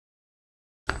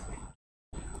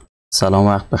سلام،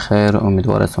 وقت بخیر.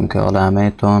 امیدوارم که حال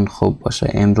همه‌تون خوب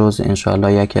باشه. امروز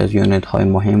انشاءالله یکی از یونیت های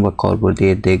مهم و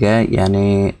کاربردی دیگه،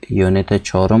 یعنی یونیت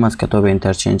چهارم از کتاب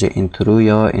اينترچنج اینترو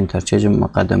یا اينترچنج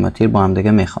مقدماتي با هم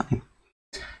دیگه میخوانیم.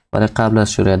 ولی قبل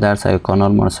از شروع درس اگه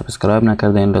کانال ما رو سابسکرایب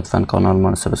نکردین لطفا کانال ما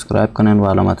رو سابسکرایب کنین و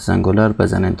علامت زنگوله رو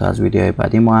بزنین تا از ویدیوهای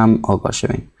بعدی ما هم آگاه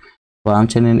شوین. و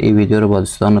همچنین این ویدیو رو با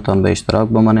دوستانتان به اشتراک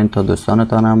بمانین تا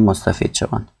دوستانتان هم مستفید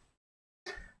شوند.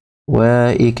 و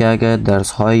ای که اگر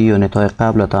درس های یونیت های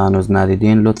قبل تا هنوز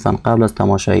ندیدین لطفا قبل از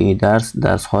تماشای این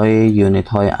درس های یونیت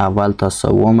های اول تا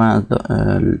سوم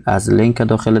از لینک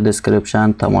داخل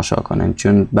دسکریپشن تماشا کنین،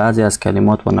 چون بعضی از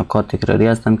کلمات و نکات تکراری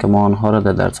هستند که ما آنها را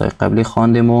در درس های قبلی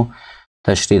خواندیم و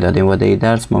تشریح دادیم و در این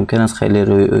درس ممکن است خیلی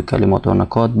روی کلمات و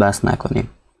نکات بحث نکنیم.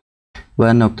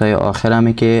 و نکته آخر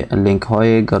همی که لینک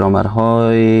های گرامر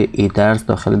های این درس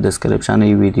داخل دسکریپشن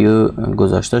این ویدیو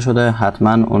گذاشته شده،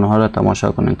 حتما اونها را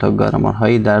تماشا کنین تا گرامر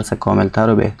های درس کاملتر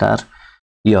و بهتر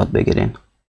یاد بگیرین.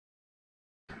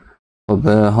 خب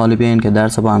حالا بیاین که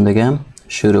درس با هم دیگه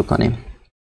شروع کنیم.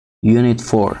 Unit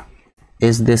 4.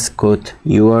 Is this coat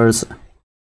yours?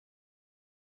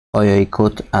 آیا این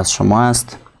کت از شما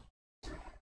است؟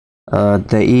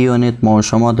 در این یونیت ما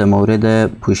شما در مورد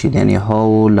پوشیدنی ها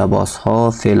و لباس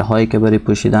ها، فعل هایی که برای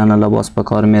پوشیدن لباس به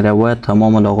کار می روید،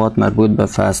 تمام لغات مربوط به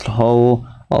فصل ها و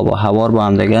آب و هوا با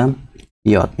هم دیگه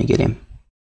یاد می گیریم.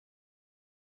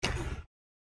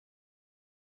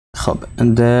 خب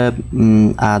در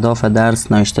اهداف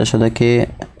درس نوشته شده که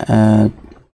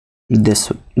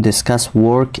discuss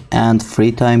work and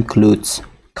free time clothes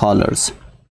colors.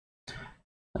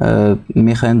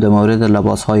 میخوایم در مورد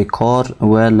لباس های کار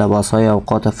و لباس های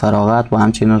اوقات فراغت و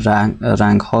همچنین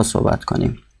رنگ ها صحبت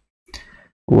کنیم.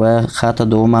 و خط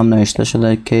دوم هم نوشته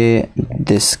شده که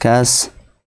discuss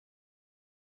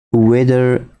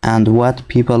weather and what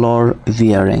people are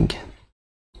wearing.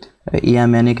 این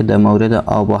هم یعنی که در مورد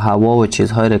آب و هوا و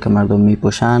چیزهایی را که مردم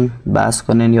میپوشن بحث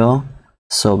کنین یا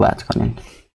صحبت کنین.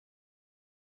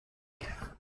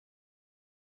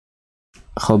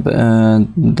 خب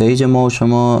در اینجا ما و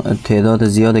شما تعداد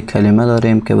زیاد کلمه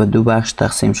داریم که به دو بخش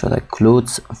تقسیم شده.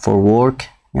 clothes for work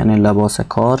یعنی لباس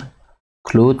کار،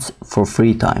 clothes for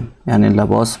free time یعنی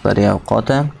لباس برای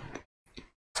اوقات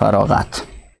فراغت.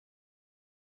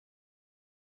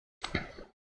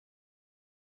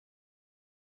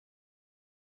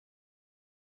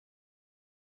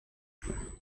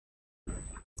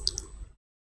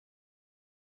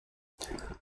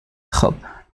 خب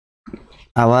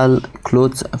اول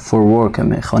clothes for work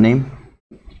میخونیم.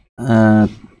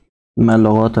 من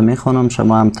لغات میخونم،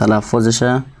 شما هم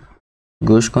تلفظش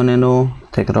گوش کنین و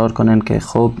تکرار کنین که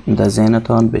خوب در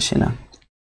ذهنتان بشینه.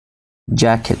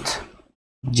 جاکت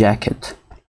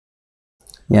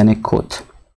یعنی کت.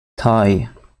 تای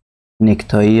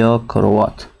نیکتایی یا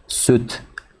کروات. سوت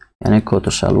یعنی کت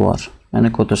و شلوار، یعنی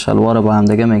کت و شلوار با هم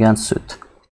دیگه میگن سوت.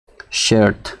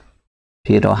 شرت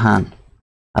پیراهن،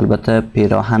 البته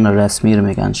پیراهن رسمی رو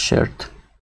میگن شرت.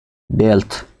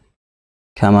 بیلت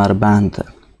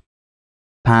کمربند.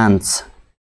 پنتس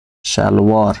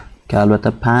شلوار، که البته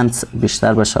پنتس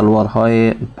بیشتر به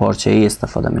شلوارهای پارچه‌ای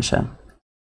استفاده میشه.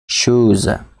 شوز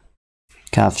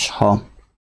کفش ها.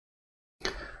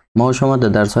 ما شما در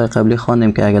درس های قبلی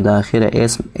خواندیم که اگر در اخیر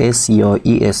اسم اس یا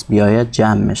ای اس بیاید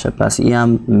جمع میشه، پس ای هم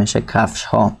میشه کفش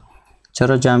ها.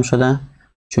 چرا جمع شده؟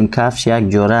 چون کفش یک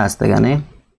جوره است دیگه، نه؟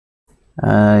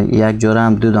 یک جوره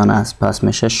هم دو دانه است، پس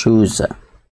میشه شوز.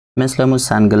 مثل همون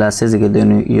سنگلاسیزی که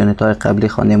در یونیت های قبلی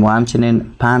خواندیم و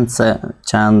همچنین پنتس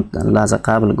چند لحظه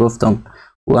قبل گفتم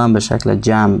او هم به شکل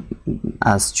جمع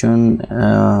است، چون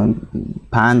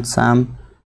پنتس هم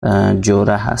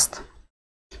جوره هست.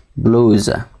 بلوز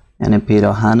یعنی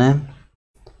پیراهن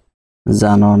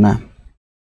زنانه،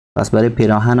 پس برای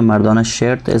پیراهن مردانه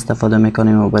شرت استفاده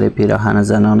میکنیم و برای پیراهن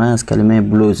زنانه از کلمه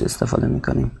بلوز استفاده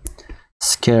میکنیم.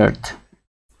 سکرت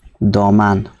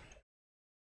دامن.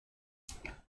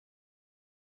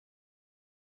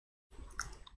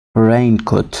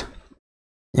 رینکوت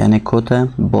یعنی کت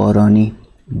بارانی.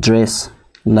 درس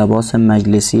لباس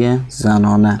مجلسی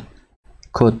زنانه.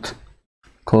 کت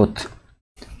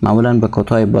معمولا به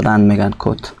کت‌های بلند میگن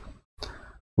کت.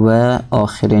 و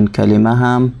آخرین کلمه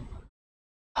هم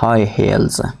های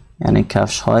هیلز یعنی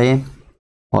کفش های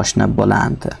پاشنه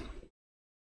بلند.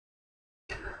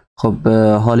 خب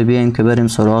حالا بیایم که بریم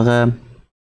سراغ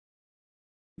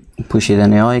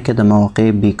پوشیدنی هایی که در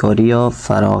مواقع بیکاری یا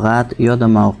فراغت یا در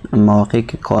مواقعی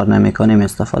که کار نمی کنیم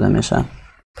استفاده میشه.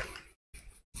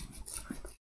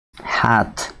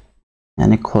 هات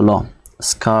یعنی کلاه.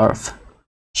 سکارف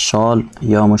شال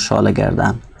یا مشال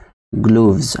گردن.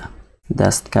 گلووز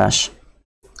دستکش.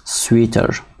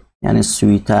 سویتر یعنی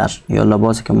سویتر یا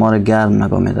لباسی که ما رو گرم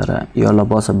نگاه می‌داره یا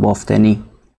لباس بافتنی.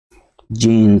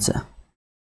 جینز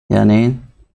یعنی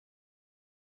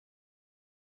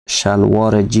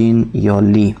شلوار جین یا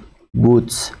لی.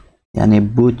 بوتس یعنی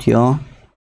بوت یا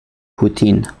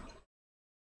پوتین.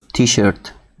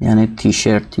 تیشرت یعنی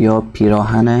تیشرت یا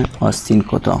پیراهن آستین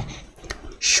کوتاه.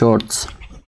 شورتس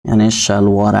یعنی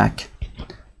شلوارک.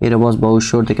 این باز با اون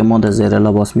شورتی که ما در زیر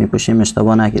لباس میپوشیم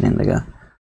اشتباه نگیرین دیگه.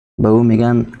 به اون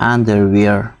میگن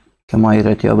اندرویر که ما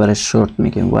ایرتیا برای شورت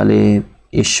میگیم، ولی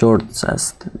این شورتس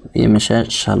است، این میشه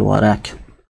شلوارک.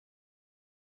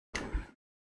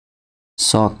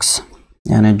 ساکس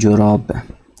یعنی جوراب.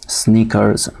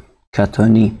 سنیکرز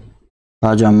کتانی.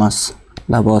 پاجاماس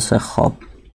لباس خواب.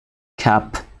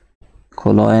 کپ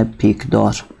کلاه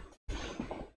پیکدار.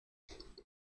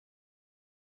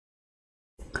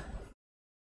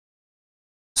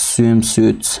 سویم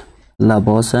سوت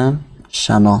لباس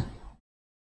شنا.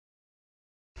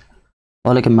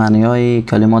 حالا که معنی های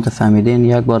کلمات فهمیدین،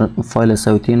 یک بار فایل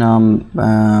صوتی هم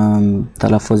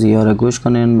تلفظی ها رو گوش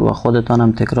کنین و خودتان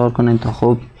هم تکرار کنین تا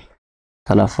خوب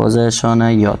تلفظشان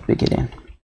یاد بگیرین.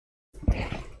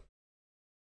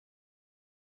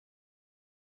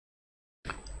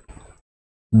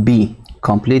 B.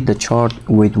 Complete the chart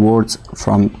with words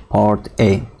from part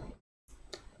A.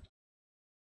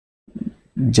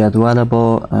 جدول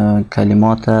با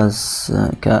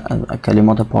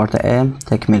کلمات پارت A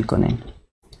تکمیل کنین.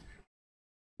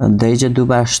 دیج 2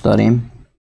 داریم.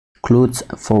 Clothes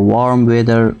for warm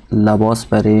weather لباس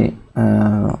برای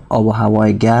آب و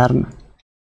هوای گرم.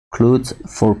 Clothes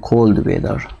for cold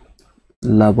weather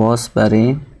لباس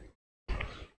برای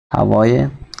هوای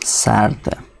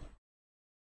سرد.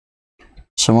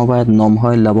 شما باید نام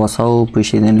های لباس ها و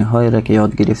پوشیدنی هایی را که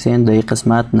یاد گرفتین در این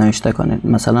قسمت نوشته کنید.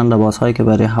 مثلا لباس هایی که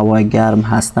برای هوای گرم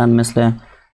هستن مثل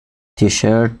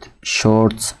تیشرت،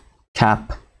 شورتس،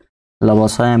 کپ.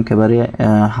 لباس هایی هم که برای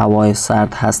هوای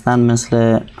سرد هستن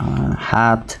مثل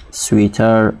هات،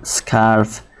 سویتر،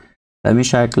 سکارف. به این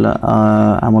شکل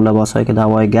اما لباس هایی که در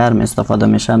هوای گرم استفاده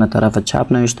میشن طرف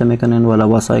چپ نوشته میکنین و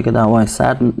لباس هایی که در هوای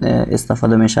سرد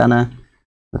استفاده میشن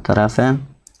به طرف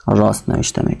راست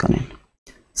نوشته میکنین.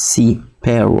 C.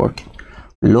 Pair work.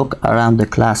 Look around the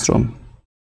classroom.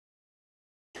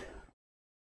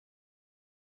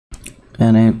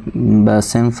 یعنی به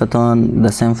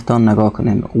صنفتان نگاه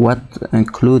کنین. What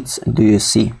clothes do you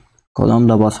see? کدام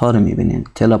لباس ها رو میبینین؟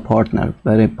 Tell a partner.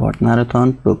 برای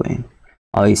پارتنرتان بگوین.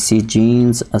 I see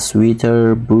jeans, a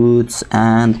sweater, boots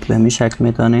and به می شکل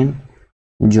میتونین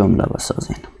جمله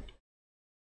بسازین.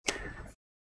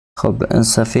 خب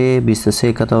صفحه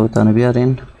 23 کتابتان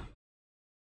بیارین.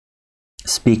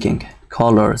 Speaking.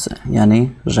 Colors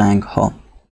یعنی رنگ ها.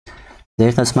 در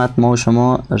قسمت ما و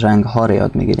شما رنگ ها رو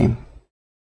یاد میگیریم.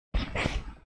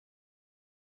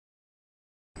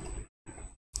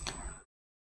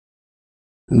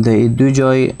 در دو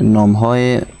جای نام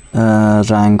های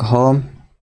رنگ ها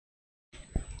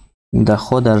در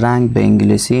خود رنگ به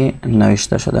انگلیسی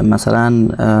نوشته شده. مثلا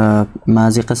من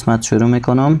از این قسمت شروع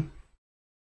میکنم.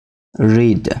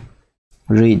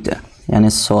 red یعنی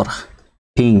سرخ.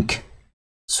 pink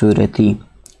صورتی.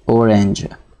 اورنج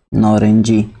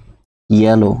نارنجی.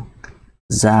 یلو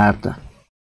زرد.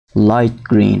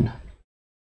 light green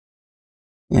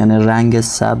یعنی رنگ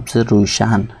سبز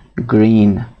روشن.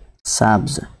 green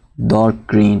سبز.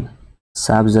 dark green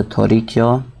سبز تاریک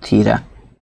یا تیره.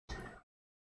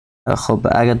 خب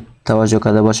اگر توجه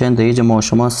کرده باشین در اینجا ما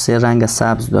شما 3 رنگ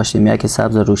سبز داشتیم. یکی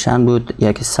سبز روشن بود،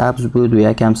 یکی سبز بود و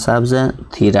یکی هم سبز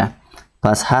تیره.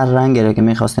 پس هر رنگی را که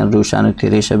میخواستین روشن و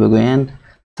تیرهش بگوین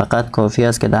فقط کافی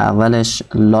است که در اولش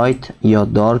لایت یا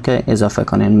دارک اضافه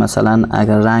کنین. مثلا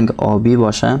اگر رنگ آبی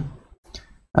باشه،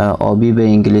 آبی به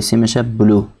انگلیسی میشه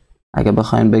بلو. اگر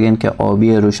بخواین بگین که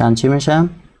آبی روشن چی میشه؟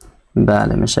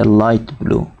 بله میشه لایت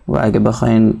بلو. و اگر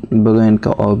بخواین بگوین که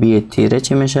آبی تیره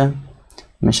چی میشه؟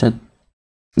 میشه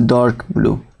دارک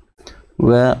بلو.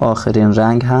 و آخرین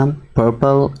رنگ هم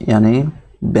پرپل یعنی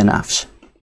بنفش.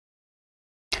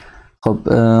 خب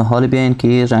حالا بیاین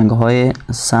که رنگ های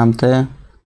سمت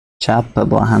چپ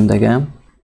با هم دیگه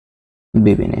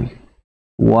ببینیم.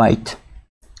 وایت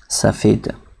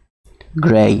سفید.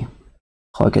 گری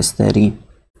خاکستری.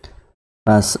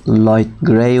 پس لایت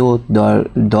گری و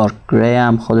دارک گری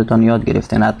هم خودتون یاد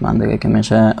گرفتین حتما دیگه که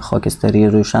میشه خاکستری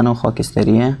روشن و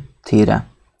خاکستری تیره.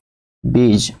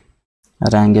 بیج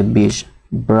رنگ بیج.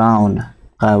 براون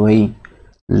قهوه‌ای.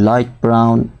 لایت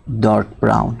براون دارک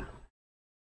براون.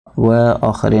 و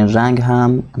آخرین رنگ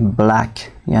هم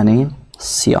بلک یعنی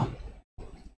سیاه.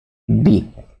 B.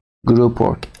 Group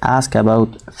work. Ask about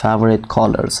favorite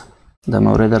colors. در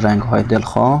مورد رنگ های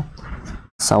دلخواه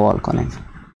سوال کنیم.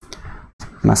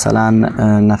 مثلا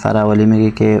نفر اولی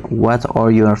میگه که What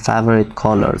are your favorite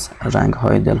colors؟ رنگ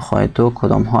های دلخواه تو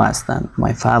کدام ها هستند؟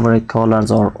 My favorite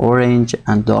colors are orange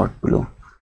and dark blue.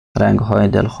 رنگ های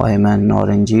دلخواه من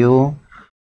نارنجی و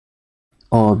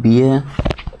آبی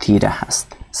تیره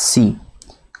هست. C.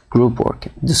 Group work.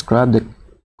 Describe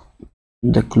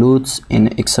the clues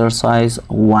in exercise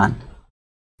 1.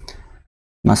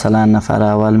 مثلا نفر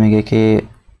اول میگه که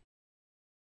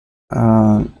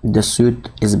the suit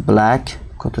is black.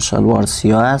 کت و شلوار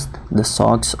سیاه است. The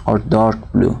socks are dark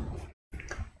blue.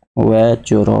 و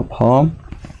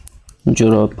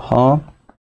جوراب ها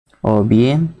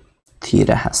آبی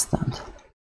تیره هستند.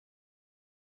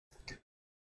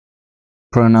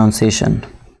 Pronunciation.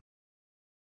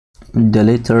 The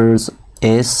letters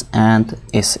S and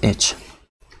SH.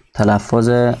 تلفظ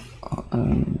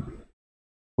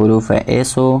حروف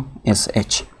S و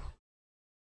SH.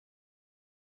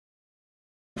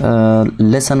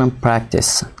 Listen and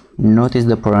practice. Notice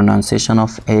the pronunciation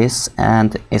of S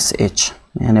and SH.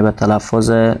 یعنی به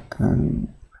تلفظ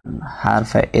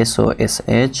حرف S و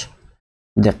SH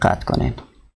دقت کنین.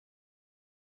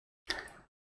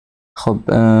 خب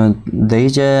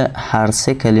دیگه هر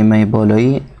سه کلمه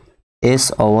بالایی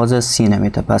S آواز سی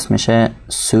نمیده، پس میشه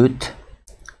suit,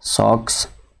 socks,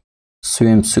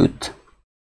 swimsuit.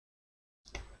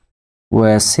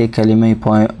 و سه کلمه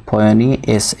پایانی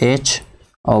SH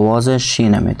آواز شی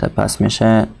نمیده، پس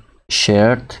میشه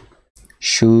shirt,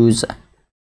 shoes,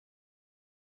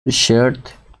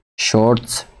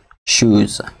 shorts,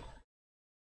 shoes.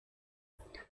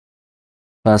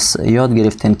 پس یاد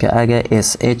گرفتین که اگه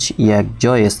SH یک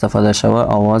جای استفاده شود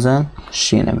آواز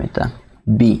شی نمیده.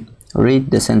 B.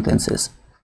 Read the sentences.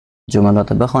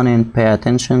 جملات بخوانین. Pay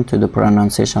attention to the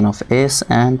pronunciation of S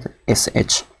and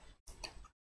SH.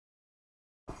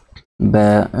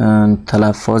 به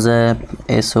تلفظ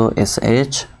S و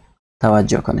SH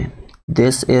توجه کنین.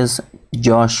 This is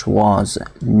Joshua's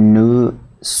new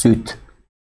suit.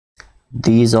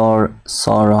 These are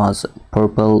Sarah's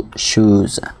purple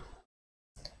shoes.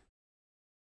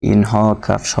 اینها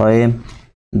کفش های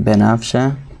بنفش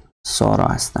سارا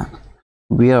هستند.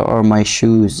 Where are my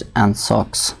shoes and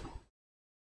socks?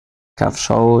 کفش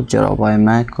ها و جراب های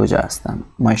من کجا هستند؟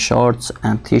 My shorts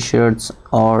and t-shirts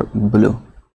are blue.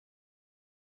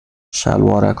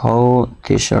 شلوارک ها و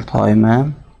تیشرت های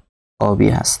من آبی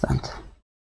هستند.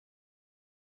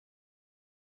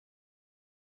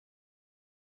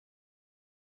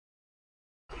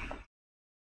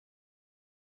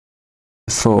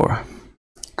 Four.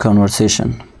 Conversation.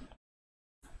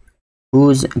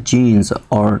 Whose jeans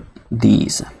are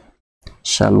these?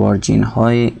 شلوار جین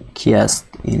های کی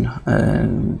است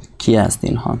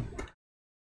اینها؟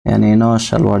 یعنی اینا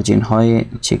شلوار جین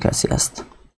های چه کسی است؟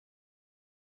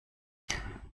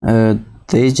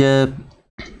 دیگه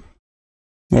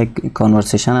یک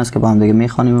کانورسیشن است که با هم دیگه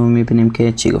میخوانیم و میبینیم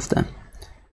که چی گفته.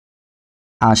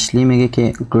 اشلی میگه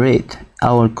که Great,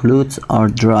 our clothes are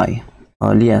dry.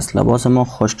 عالی است، لباس ما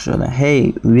خشک شده.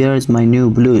 Hey, where is my new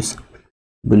blues?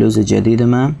 بلوز جدید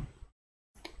من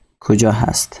کجا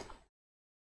هست؟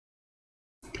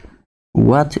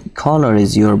 What color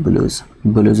is your blues?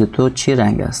 بلوز تو چی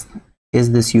رنگ است؟ Is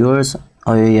this yours?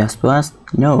 آیا ای از تو است؟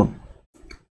 No.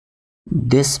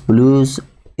 This blues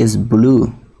is blue.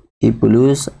 این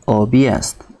بلوز آبی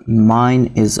است. Mine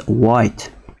is white.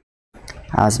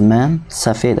 از من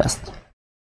سفید است.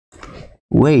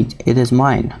 Wait, it is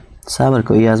mine. صبر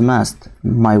کن، ای از من است.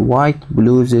 My white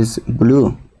blues is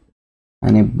blue.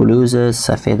 یعنی بلوز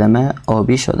سفید من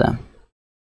آبی شده.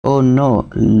 Oh no,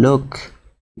 look.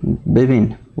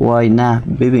 ببین. Why نه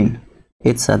ببین.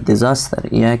 It's a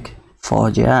disaster. یک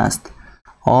فاجعه است.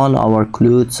 All our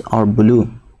clothes are blue.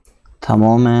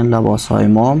 تمام لباس های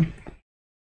ما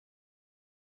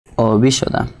آبی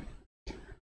شده.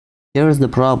 Here's the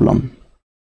problem.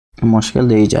 مشکل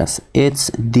دیگه است.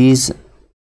 It's these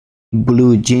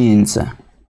blue jeans.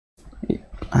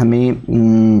 همین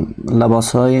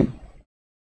لباس های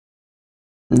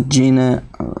جین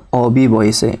آبی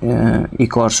باعث ای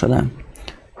کار شده.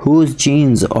 Whose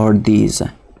jeans are these?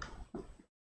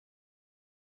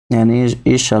 یعنی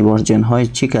این شلوار جین های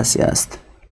چی کسی است؟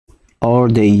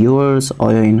 Are they yours?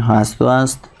 آیا اینها از تو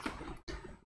است؟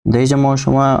 دیگه ما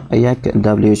شما یک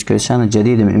WH question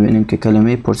جدید میبینیم که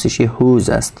کلمه پرسشی whose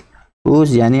است. whose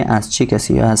یعنی از چی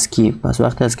کسی یا از کی. پس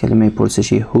وقتی از کلمه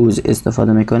پرسشی whose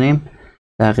استفاده میکنیم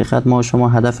در حقیقت ما شما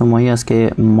هدف ما است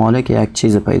که مالک یک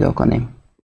چیز پیدا کنیم.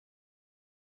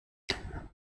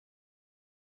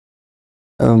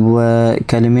 و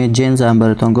کلمه جینز هم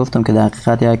براتون گفتم که در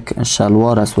حقیقت یک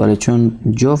شلوار است، ولی چون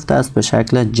جفت است به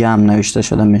شکل جمع نوشته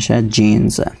شده میشه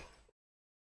جینز.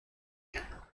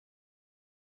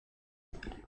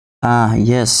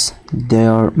 yes they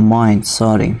are mine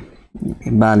sorry.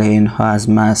 بله اینها از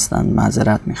من هستند،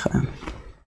 معذرت میخوایم.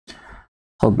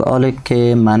 خب حالا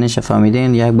که معنیش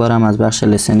فهمیدین یک بار هم از بخش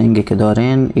لیسنینگی که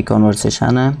دارین این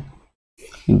کانورسیشن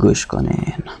گوش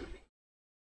کنین.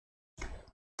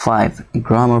 5.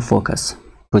 Grammar focus.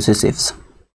 Possessives.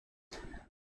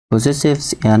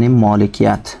 Possessives یعنی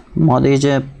مالکیت. ما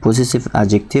دیگه possessive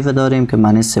adjective داریم که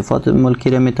معنی صفات ملکی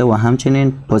رو میده و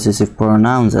همچنین possessive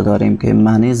pronouns داریم که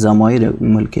معنی ضمایر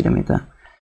ملکی رو میده.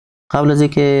 قبل از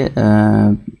اینکه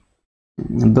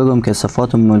بگم که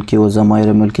صفات ملکی و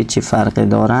ضمایر ملکی چی فرقی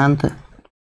دارند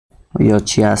یا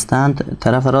چی هستند،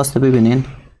 طرف راست ببینین.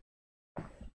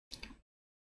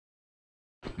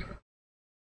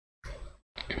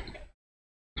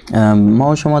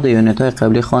 ما شما در یونیت های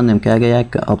قبلی خواندیم که اگر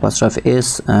یک آپاستروف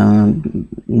اس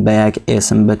به یک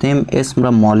اسم بدیم اسم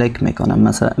را مالک میکنه.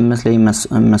 مثل این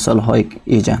مثال های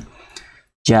ایجا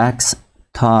جکس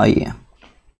تای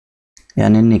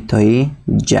یعنی نیکتایی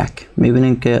جک،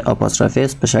 میبینیم که آپاستروف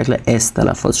اس به شکل اس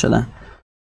تلفظ شده.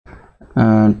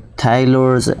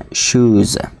 تایلورز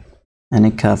شوز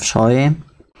یعنی کفش های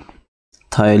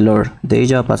تایلور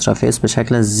دیجا آپاستروف اس به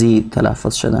شکل زی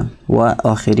تلفظ شده. و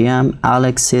آخری هم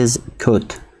الکسیز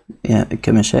کوت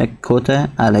که میشه کوت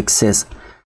الکسیز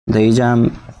دیجا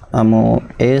هم امو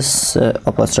اس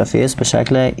آپاستروف اس به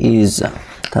شکل ایز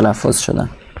تلفظ شده.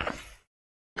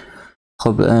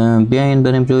 خب بیاین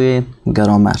بریم روی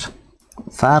گرامر.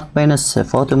 فرق بین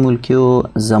صفات ملکی و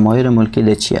ضمایر ملکی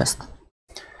ده چی است؟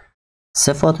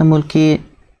 صفات ملکی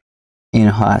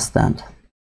اینها هستند: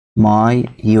 my,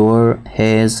 your,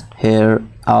 his, her,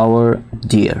 our,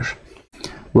 dear.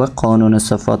 و قانون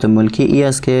صفات ملکی ای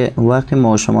است که وقتی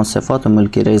ما شما صفات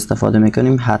ملکی را استفاده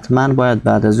میکنیم حتما باید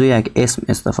بعد از او یک اسم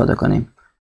استفاده کنیم.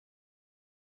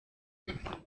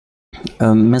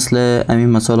 مثل همین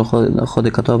مثال خود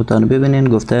کتابتان ببینین،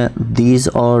 گفته these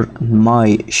are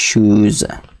my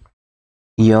shoes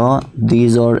یا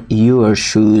these are your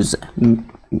shoes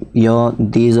یا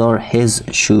these are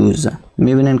his shoes.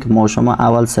 میبینین که ما شما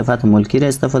اول صفت ملکی را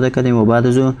استفاده کردیم و بعد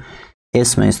از اون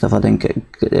اسم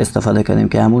استفاده کردیم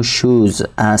که همون shoes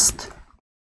است.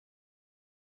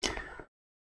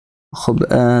 خب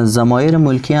ضمایر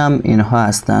ملکی هم اینها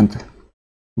هستند: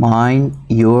 mine,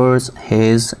 yours,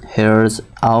 his, hers,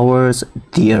 ours,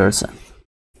 theirs.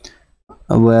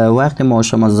 و وقتی ما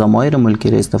شما ضمایر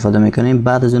ملکی را استفاده میکنیم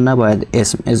بعد از اون نباید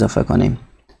اسم اضافه کنیم.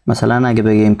 مثلا اگه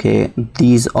بگیم که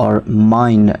these are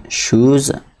mine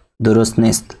shoes درست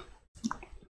نیست.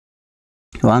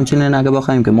 و همچنین اگه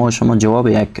بخوایم که ما شما جواب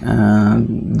یک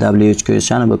WH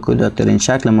کوئسشن به کودترین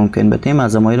شکل ممکن بدیم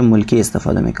از ضمایر ملکی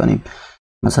استفاده میکنیم.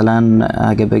 مثلا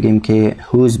اگه بگیم که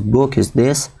whose book is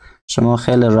this، شما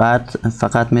خیلی راحت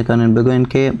فقط میتونین بگوین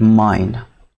که mine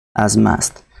از من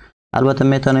است. البته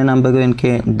میتونین هم بگوین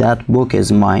که that book is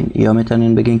mine یا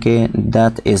میتونین بگین که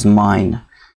that is mine.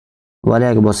 ولی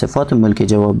اگه با صفات ملکی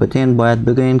جواب بدین باید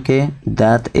بگوین که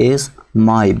that is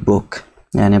my book،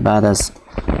 یعنی بعد از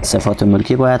صفات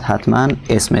ملکی باید حتما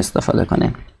اسم استفاده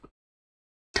کنین.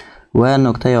 و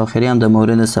نکته آخری هم در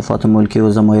مورد صفات ملکی و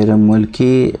ضمایر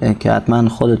ملکی که حتما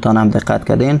خودتان هم دقت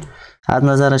کردین، از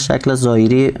نظر شکل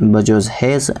ظاهری به جز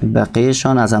his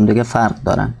بقیهشان از هم دیگه فرق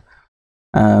دارن.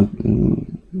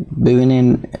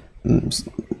 ببینین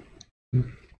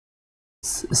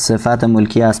صفت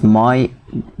ملکی است my،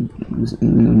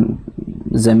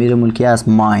 ضمیر ملکی است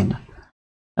mine،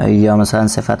 یا مثلا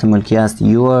صفت ملکی است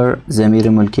your، ضمیر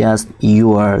ملکی است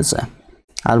yours.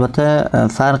 البته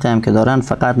فرقی هم که دارن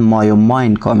فقط my و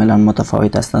mine کاملا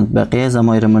متفاوت هستند. بقیه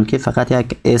ضمایر ملکی فقط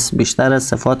یک اسم بیشتر از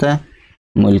صفات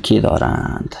ملکی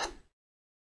دارند.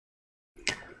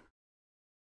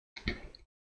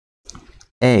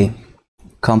 A.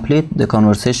 Complete the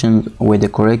conversation with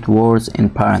the correct words in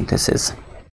parentheses.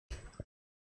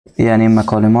 یعنی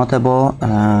مکالمات با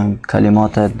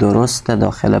کلمات درست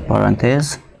داخل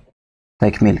پرانتز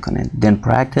تکمیل کنید. Then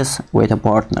practice with a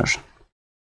partner.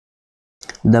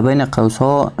 در بین قوس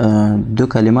ها دو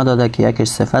کلمه داده که یکیش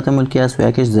صفت ملکی است و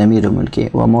یکیش ضمیر ملکی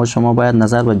و ما شما باید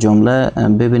نظر به جمله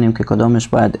ببینیم که کدامش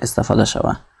باید استفاده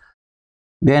شود.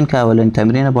 بیاین که اولین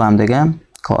تمرین با هم دیگه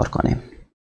کار کنیم.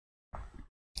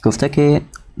 گفته که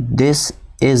this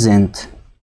isn't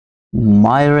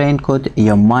my raincoat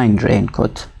یا mine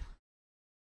raincoat.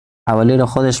 اولی را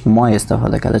خودش ما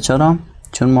استفاده کرده. چرا؟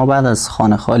 چون ما بعد از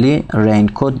خانه خالی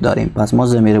raincoat داریم، پس ما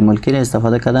ضمیر ملکی را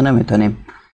استفاده کرده نمیتونیم،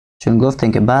 چون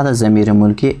گفتن که بعد از ضمیر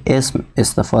ملکی اسم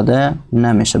استفاده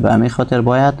نمیشه، به همین خاطر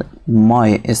باید ما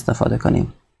استفاده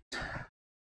کنیم.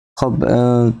 خب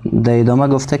در ادامه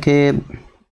گفته که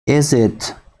is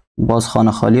it باز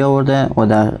خانه خالی آورده و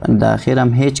در اخیر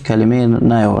هم هیچ کلمه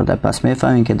نیاورده. پس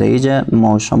میفهمیم که در اینجا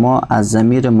ما و شما از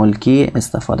ضمیر ملکی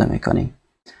استفاده میکنیم،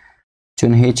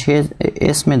 چون هیچ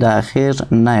اسم در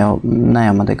اخیر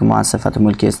نیامده که ما از صفت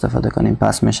ملکی استفاده کنیم.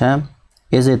 پس میشه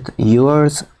Is it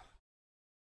yours؟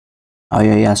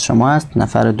 آیا ای از شما است؟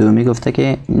 نفر دومی گفته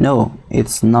که No,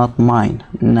 it's not mine.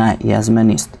 نه ای از من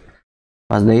نیست.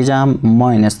 پس در اینجا هم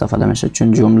mine استفاده میشه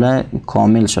چون جمله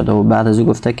کامل شده و بعد از او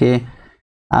گفته که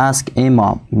Ask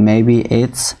Emma, maybe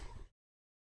it's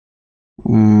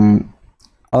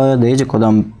آیا در اینجا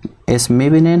کدام اسم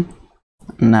میبینین؟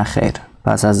 نه خیر.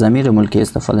 پس از ضمیر ملکی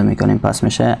استفاده میکنیم. پس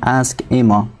میشه Ask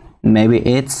Emma, maybe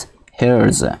it's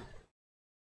hers.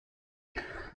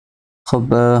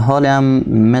 خب حالا هم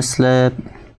مثل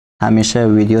همیشه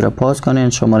ویدیو رو پاس کنین،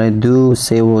 شماره 2،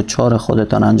 3 و 4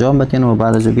 خودتان انجام بدین و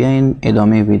بعد از بیاین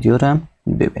ادامه ویدیو رو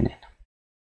ببینین.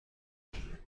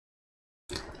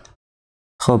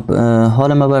 خب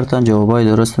حالا ما براتون جوابای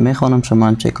درست میخوانم،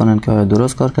 شما چک کنین که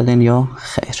درست کار کردین یا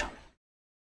خیر.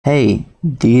 Hey,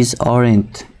 these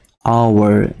aren't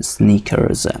our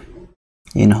sneakers.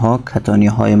 اینها کتانی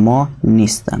های ما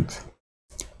نیستند.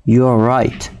 You're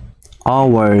right.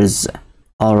 Ours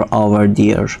are our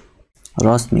dear.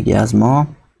 راست میگی، از ما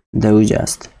دوج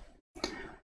است.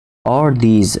 Are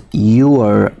these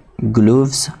your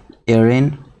gloves,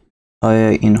 Erin? آیا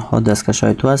اینها دستکش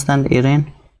های تو هستند ایرین؟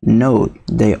 No,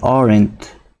 they aren't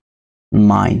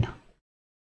mine.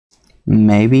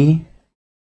 Maybe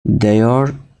they are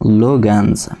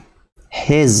Logan's.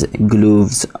 His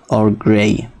gloves are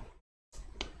gray.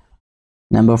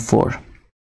 Number 4.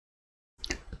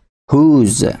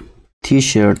 Whose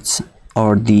t-shirts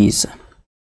are these?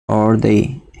 Are they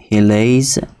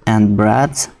Hilay's and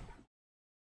Brad's?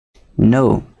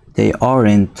 No, they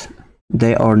aren't.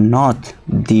 They are not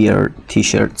their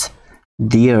t-shirts.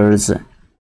 Theirs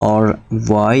are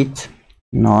white,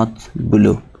 not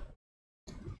blue.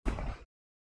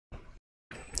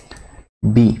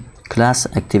 B. Class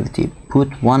activity. Put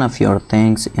one of your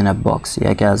things in a box.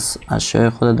 یک از اشیاء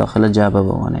خود داخل جعبه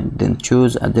بمانید. Then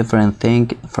choose a different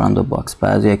thing from the box.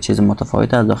 بعد یک چیز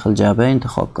متفاوت از داخل جعبه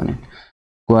انتخاب کنید.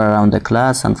 Go around the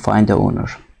class and find the owner.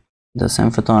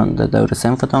 در دور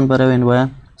صنفتان بروید و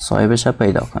صاحبش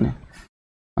پیدا کنید.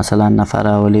 مثلا نفر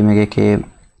اولی میگه که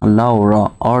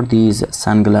Laura, are these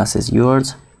sunglasses yours?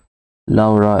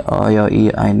 Laura, آیا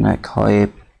ای عینک های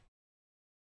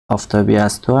آفتابی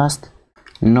از تو است؟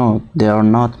 No, they are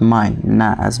not mine.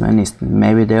 نه از من نیست.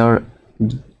 Maybe they are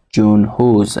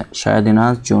Junho's. شاید این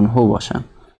از جونهو باشه.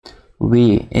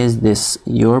 We, is this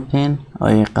your pen?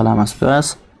 آیا قلم از تو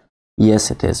است؟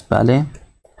 Yes it is. بله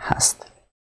هست.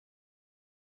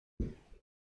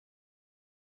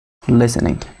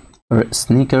 Listening. Her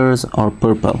sneakers are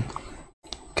purple.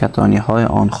 کتانی های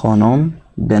آن خانم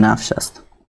بنفش است.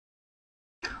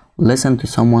 Listen to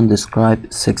someone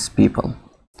describe 6 people.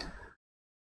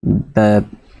 به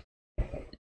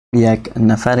یک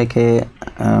نفر که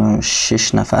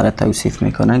 6 نفر توصیف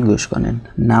میکنه گوش کنین.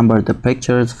 Number the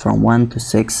pictures from 1 to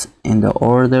 6 in the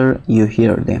order you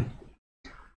hear them.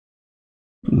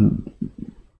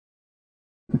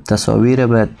 تصاویر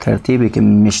به ترتیبی که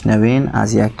میشنوین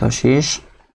از 1 تا 6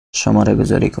 شماره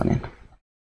گذاری کنین.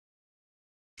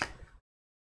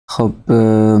 خب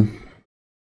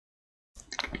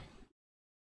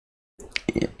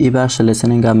این بخش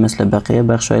لیسنینگ هم مثل بقیه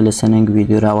بخش های لیسنینگ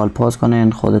ویدیو رو اول پاس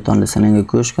کنین، خودتان لیسنینگ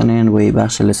گوش کنین و این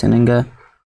بخش لیسنینگ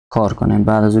کار کنین.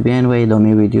 بعد از بیاین و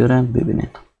ادامه ویدیو رو ببینین.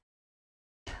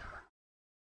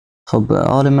 خب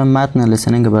حالا من متن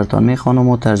لیسنینگ براتون میخوانم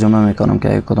و ترجمه میکنم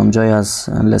که کدام جای از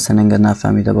لیسنینگ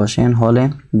نفهمیده باشین حالا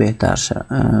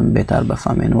بهتر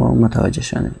بفهمین و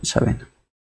متوجه شوین.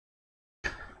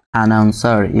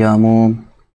 اناونسر یا مو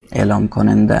اعلام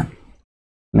کننده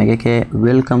میگه که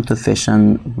Welcome to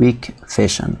Fashion Week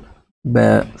Fashion.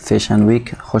 به Fashion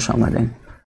Week خوش آمدین.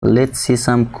 Let's see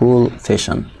some cool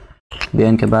fashion.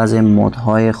 بیاین که بعضی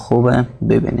مدهای خوب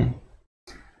ببینین.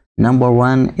 Number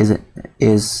 1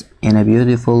 is in a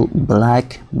beautiful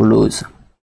black blouse.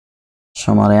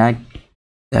 شماره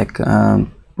یک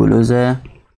بلوز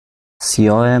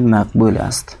سیاه مقبول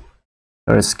است.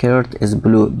 Her skirt is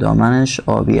blue. دامنش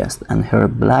آبی است. And her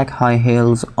black high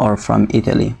heels are from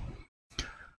Italy.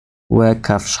 و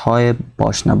کفش های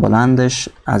پاشنه بلندش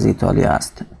از ایتالیا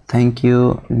است. Thank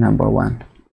you number 1.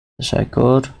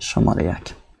 تشکر شماره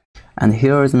 1. And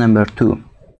here is number 2.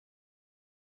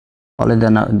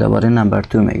 حالا دوباره number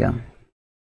 2 میگم.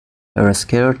 Her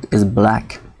skirt is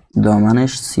black.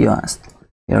 دامنش سیاه است.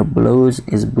 Her blouse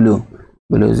is blue.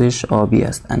 بلوزش آبی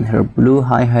است. And her blue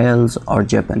high heels are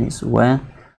Japanese. و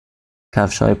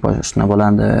کفش های پاشنه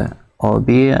بلند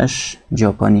آبیش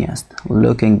ژاپنی است.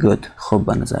 looking good خوب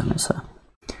به نظر میسه.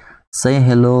 say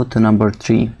hello to number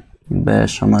 3 به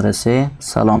شماره 3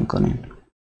 سلام کنین.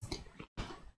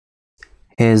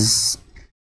 his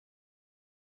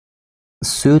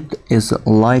suit is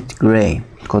light gray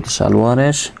کت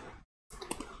شلوارش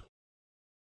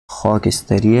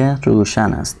خاکستری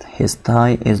روشن است. his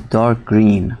tie is dark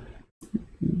green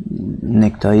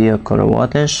نکتایی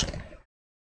کرواتش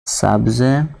سبز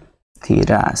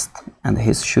تیره است. and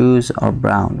his shoes are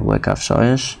brown و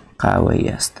کفشایش قهوه‌ای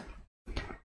است.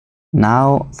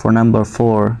 now for number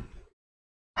 4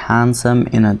 handsome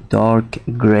in a dark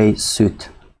gray suit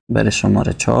برای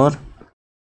شماره 4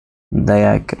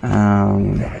 در یک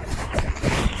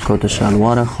کت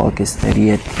شلوار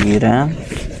خاکستری تیره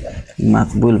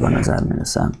مقبول به نظر می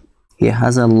رسد. he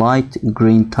has a light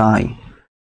green tie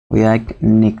و یک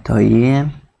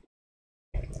نکتایی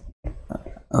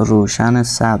روشن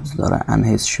سبز داره. and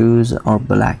his shoes are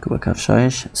black و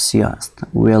کفشایش سیاه است.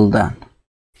 well done.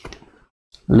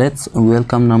 let's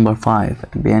welcome number 5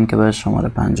 بیاین که به شماره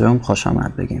 5 خوش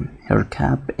آمد بگیم. her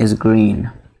cap is green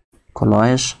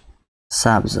کلاهش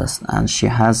سبز است. and she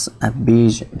has a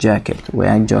beige jacket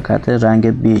و یک جاکت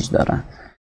رنگ بیج داره.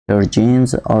 her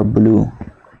jeans are blue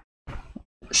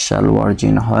شلوار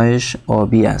جین هایش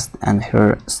آبی است. and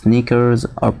her sneakers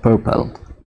are purple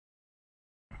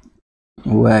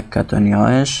و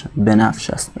کتونیایش بنفش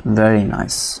است. very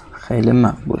nice خیلی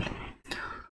مقبول.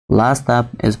 last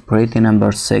up is pretty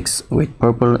number 6 with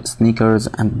purple sneakers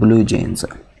and blue jeans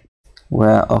و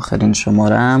آخرین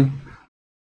شماره هم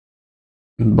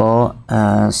با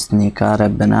سنیکر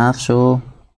بنفش و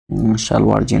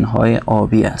شلوار جین های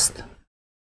آبی است.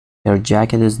 her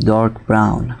jacket is dark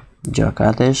brown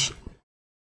جاکتش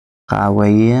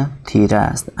قهوه‌ای تیره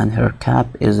است. and her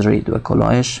cap is red و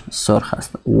کلاهش سرخ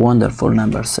است. wonderful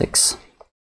number 6.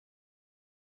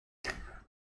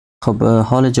 خب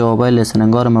حال جوابای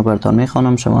لیسنینگا رو ما براتون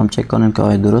میخوانم. شما هم چک کنین که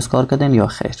آیا درست کار کردین یا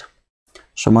خیر.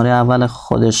 شماره اول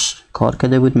خودش کار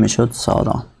کرده بود میشد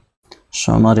سارا.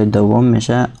 شماره دوم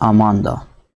میشه آماندا.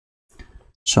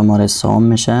 شماره سوم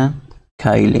میشه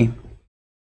کایلی.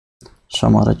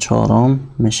 شماره 4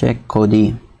 میشه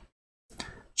کودی.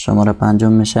 شماره 5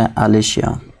 میشه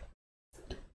الیشیا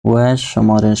و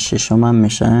شماره 6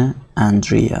 میشه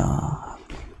اندریا.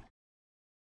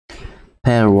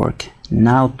 pair work.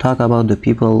 now talk about the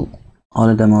people.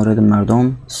 حالا در مورد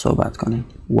مردم صحبت کنیم.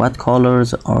 what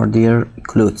colors are their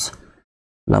clothes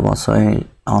لباس های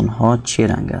آنها چی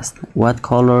رنگ است. what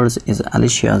colors is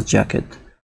Alicia's jacket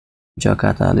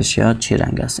جاکت الیشیا چی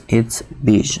رنگ است. it's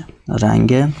beige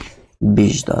رنگ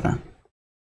بیج داره.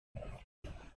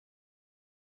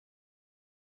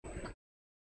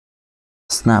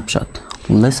 snapshot.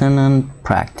 listen and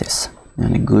practice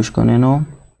یعنی گوش کنین و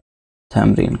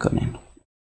تمرین کنین.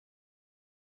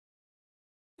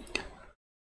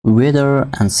 weather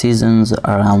and seasons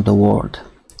around the world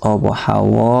آب و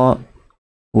هوا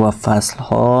و فصل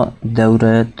ها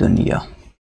دور دنیا.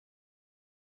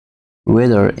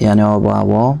 weather یعنی آب و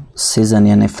هوا. season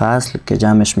یعنی فصل که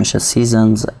جمعش میشه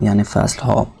seasons یعنی فصل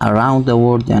ها. around the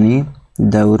world یعنی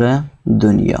دور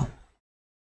دنیا.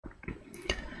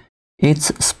 it's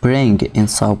spring in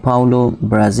Sao Paulo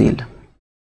Brazil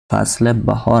فصل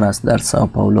بهار است در ساو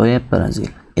پائولو برزیل.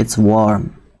 it's warm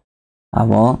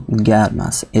هوا گرم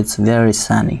است. it's very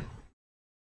sunny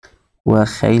و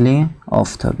خیلی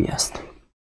آفتابی است.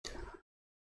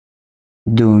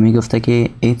 دومی گفته که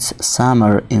it's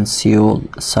summer in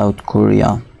Seoul South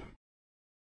Korea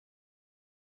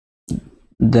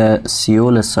در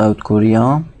سیول ساوت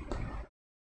کوریا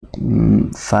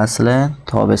فصل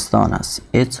تابستان است.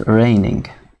 it's raining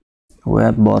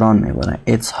و باران میباره.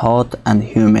 it's hot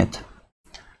and humid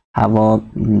هوا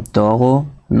داغ و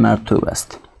مرطوب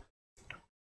است.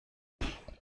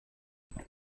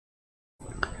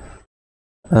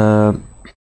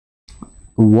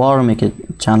 warm که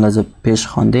چند لحظه پیش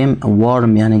خواندیم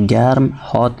warm یعنی گرم.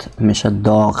 hot میشه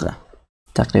داغ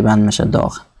تقریبا میشه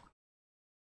داغ.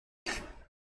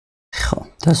 خب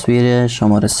تصویر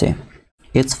شماره 3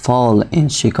 it's fall in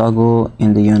Chicago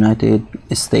in the United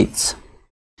States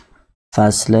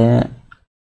فصل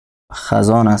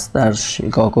خزان است در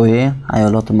شیکاگوی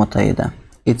ایالات متحده.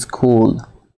 it's cool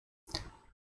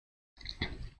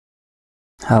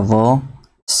هوا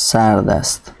سرد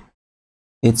است.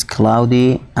 it's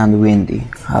cloudy and windy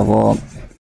هوا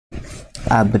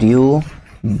ابری و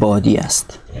بادی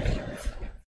است.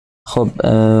 خب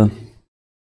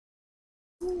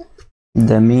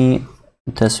دمی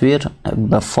تصویر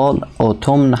به فال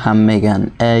اوتومن هم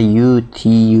میگن AUTUMN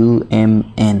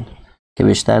که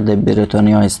بیشتر در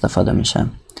بریتانیا استفاده میشه.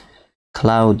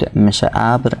 cloud میشه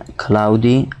ابر،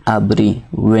 cloudy ابری.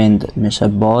 wind میشه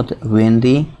باد،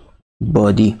 windy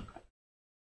بادی.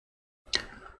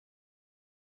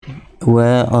 و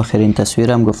آخرین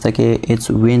تصویرم گفته که it's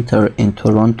winter in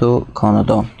Toronto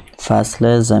کانادا.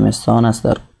 فصل زمستان است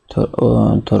در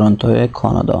تورنتو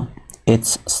کانادا.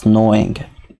 it's snowing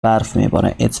برف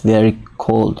میباره. it's very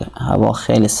cold هوا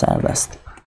خیلی سرد است.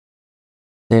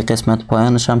 در قسمت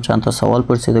پایانش هم چند تا سوال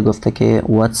پرسیده، گفته که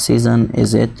what season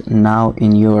is it now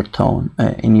in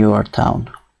your town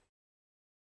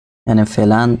یعنی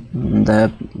فعلا در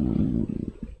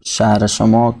شهر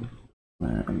شما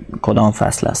کدام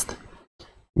فصل است.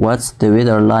 what's the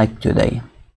weather like today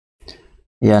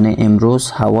یعنی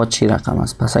امروز هوا چی رقم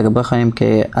است. پس اگه بخوایم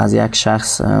که از یک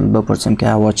شخص بپرسیم که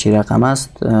هوا چی رقم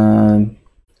است،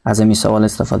 از این سوال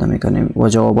استفاده میکنیم و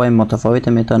جوابای متفاوت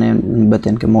میتونیم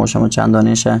بدیم که ما شما چند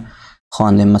دانش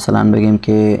خواندیم. مثلا بگیم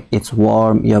که it's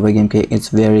warm یا بگیم که it's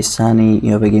very sunny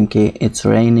یا بگیم که it's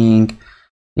raining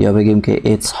یا بگیم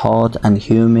که it's hot and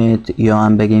humid یا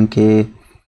هم بگیم که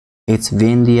it's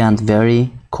windy and very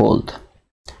cold.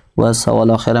 و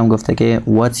سوال آخرم گفته که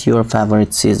what's your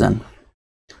favorite season.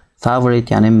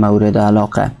 favorite یعنی مورد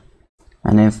علاقه،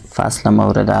 یعنی فصل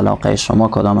مورد علاقه شما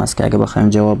کدام است. که اگه بخوایم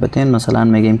جواب بدین مثلا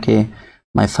میگیم که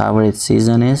my favorite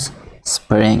season is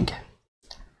spring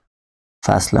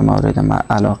فصل مورد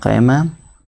علاقه من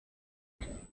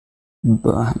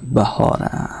بهار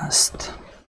است.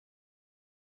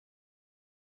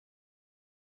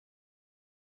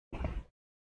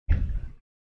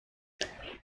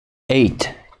 Eight.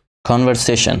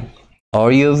 Conversation.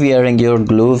 Are you wearing your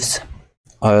gloves?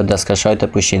 آیا دستکشایت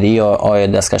پوشیدی یا آیا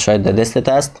دستکشایت دستت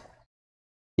است؟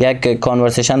 یک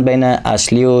کانورسیشن بین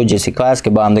اشلی و جسیکا است که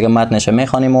با هم دیگه متنش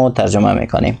میخوانیم و ترجمه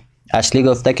میکنیم. اشلی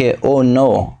گفته که oh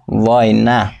no وای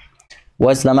نه.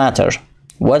 What's the matter?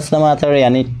 What's the matter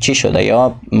یعنی چی شده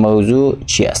یا موضوع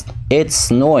چی است. It's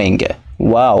snowing.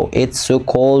 Wow, it's so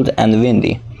cold and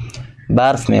windy.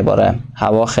 برف میباره.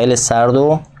 هوا خیلی سرد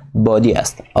و بادی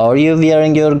است. Are you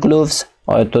wearing your gloves?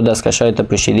 آیا تو دستکشایت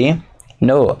پوشیدی؟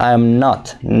 No, I am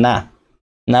not.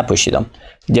 نه پوشیدم.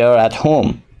 They are at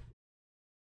home.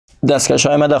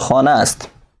 دستکشای من در خانه است.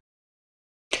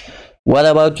 What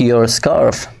about your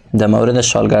scarf? در مورد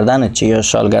شالگردنت چی یا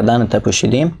شالگردنت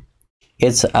پوشیدیم؟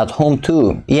 It's at home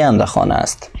too. این هم در خانه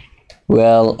است.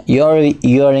 Well,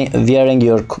 you're wearing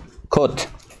your coat.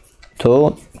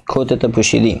 تو کتت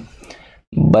پوشیدی.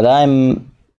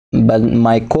 But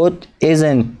my coat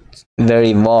isn't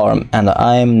very warm and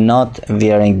I'm not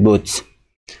wearing boots.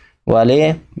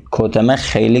 ولی کت من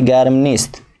خیلی گرم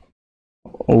نیست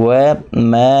و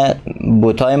من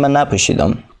بوتای من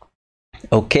نپوشیدم.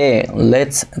 Okay,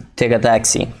 let's take a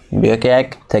taxi. بیا که یک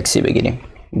تاکسی بگیریم.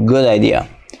 Good idea.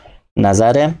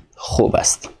 نظر خوب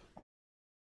است.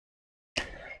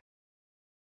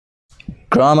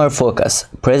 Grammar focus.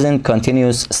 Present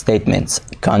continuous statements.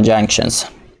 Conjunctions.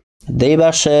 در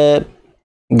بخش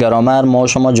گرامر ما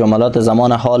شما جملات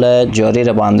زمان حال جاری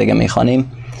را با هم دیگه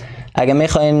میخوانیم. اگه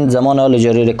میخواین زمان حال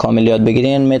جاری را کامل یاد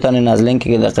بگیرین میتونین از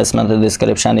لینکی که در قسمت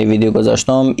دیسکریپشن ویدیو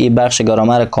گذاشتم این بخش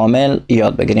گرامر کامل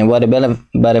یاد بگیرین.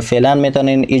 برای فعلا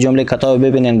میتونین این جمله کتاب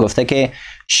ببینین. گفته که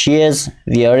she is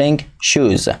wearing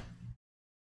shoes.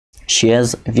 She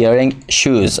is wearing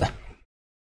shoes.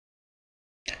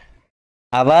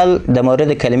 اول در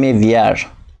مورد کلمه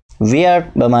wear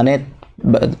به معنی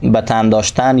به تن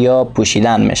داشتن یا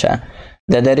پوشیدن میشه.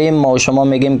 در ما شما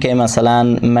میگیم که مثلا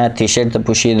من تیشرت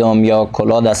پوشیدم یا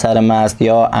کلاه در سر من است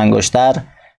یا انگشتر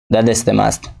در دستم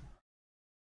است.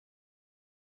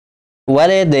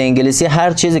 ولی در انگلیسی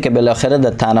هر چیزی که بالاخره در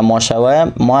تن ما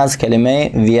شوه ما از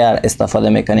کلمه wear استفاده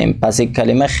میکنیم. پس این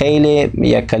کلمه خیلی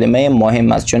یک کلمه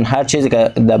مهم است، چون هر چیزی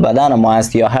که در بدن ما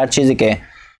است یا هر چیزی که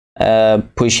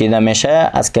پوشیده میشه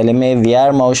از کلمه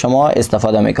wear ما و شما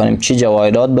استفاده میکنیم. چی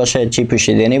جواهرات باشه، چی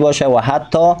پوشیدنی باشه و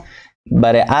حتی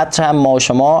برای عطر هم ما و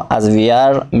شما از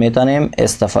wear میتونیم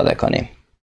استفاده کنیم.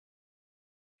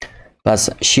 پس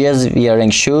she is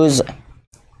wearing shoes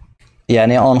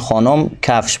یعنی آن خانم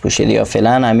کفش پوشیده یا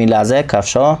فعلا همین لحظه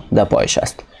کفشا در پایش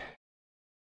است.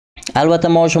 البته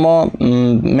ما و شما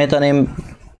میتونیم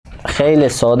خیلی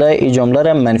ساده این جمله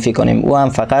را منفی کنیم، او هم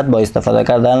فقط با استفاده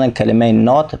کردن کلمه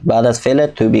not بعد از فعل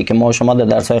to be که ما شما در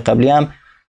درس های قبلی هم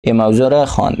این موضوع را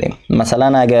خواندیم.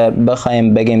 مثلا اگه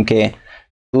بخوایم بگیم که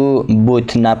او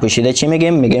بوت نپوشیده چی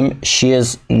میگیم؟ میگیم she is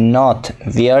not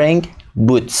wearing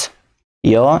boots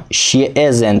یا she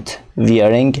isn't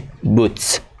wearing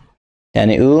boots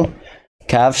یعنی او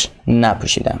کفش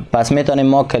نپوشیده. پس میتونیم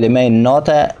ما کلمه not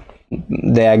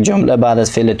در یک جمله بعد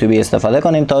از فعل to be استفاده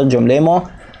کنیم تا جمله ما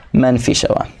منفی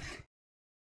شود.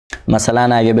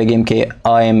 مثلا اگه بگیم که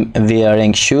I'm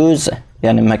wearing shoes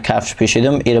یعنی من کفش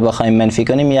پوشیدم، این رو بخوایم منفی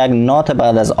کنیم یک not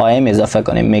بعد از I am اضافه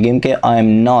کنیم، میگیم که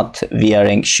I'm not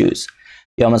wearing shoes.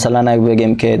 یا مثلا اگه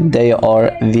بگیم که they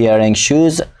are wearing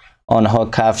shoes آنها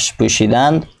کفش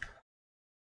پوشیدند،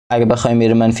 اگه بخوایم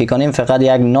این رو منفی کنیم فقط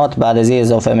یک not بعد از این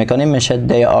اضافه میکنیم، میشه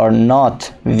they are not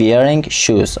wearing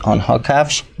shoes آنها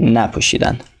کفش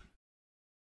نپوشیدند.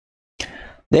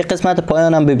 در قسمت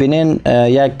پایان هم ببینین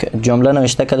یک جمله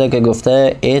نوشته کرده که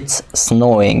گفته it's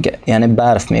snowing یعنی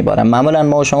برف میباره. معمولا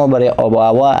ما و شما برای آب و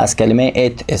هوا از کلمه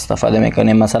it استفاده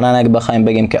میکنیم. مثلا اگه بخوایم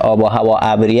بگیم که آب و هوا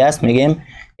ابری است میگیم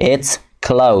it's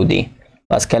cloudy.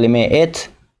 پس کلمه it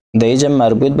در اینجا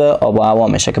مربوط به آب و هوا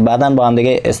میشه که بعدا با هم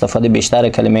دیگه استفاده بیشتر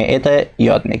کلمه it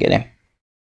یاد میگیریم.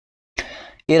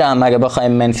 این را هم اگه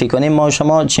بخوایم منفی کنیم ما و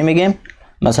شما چی میگیم؟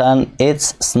 مثلا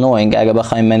it's snowing اگه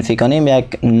بخوایم منفی کنیم یک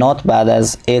not بعد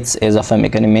از it's اضافه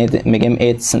میکنیم، میگیم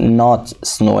it's not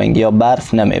snowing یا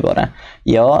برف نمیباره،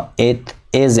 یا it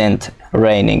isn't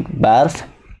raining برف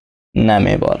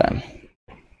نمیباره،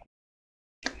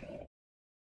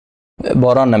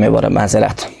 باران نمیباره،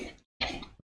 معذرت.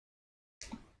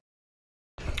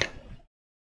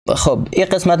 خب این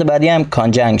قسمت بعدی هم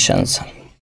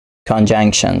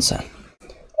conjunctions.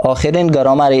 آخرین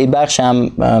گرامر این بخش هم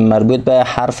مربوط به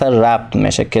حرف ربط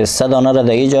میشه که سه دانه را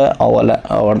در اینجا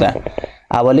آورده.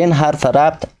 اولین حرف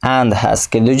ربط and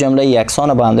هست که دو جمله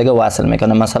یکسان با هم دیگه وصل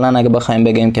میکنه. مثلا اگه بخوایم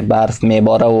بگیم که برف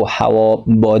میباره و هوا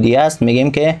بادی است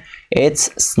میگیم که it's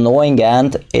snowing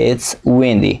and it's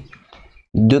windy.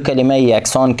 دو کلمه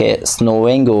یکسان که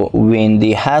snowing و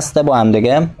windy هست با هم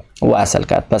دیگه وصل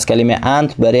کرد. پس کلمه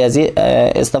and برای از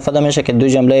استفاده میشه که دو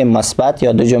جمله مثبت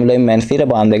یا دو جمله منفی را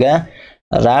با هم دیگه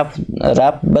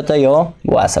ربط بده یا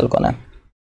وصل کنه.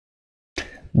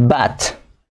 but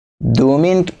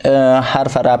دومین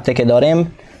حرف ربطی که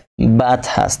داریم but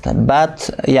هست.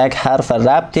 but یک حرف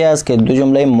ربطی است که دو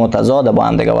جمله متضاد با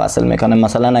هم دیگه وصل میکنه.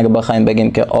 مثلا اگه بخوایم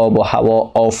بگیم که آب و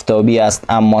هوا آفتابی است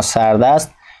اما سرد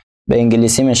است، به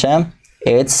انگلیسی میشه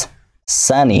it's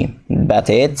sunny but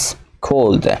it's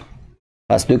cold.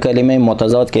 پس دو کلمه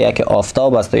متضاد که یکی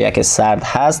آفتاب است و یکی سرد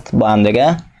هست با هم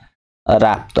دیگه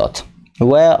ربط داد.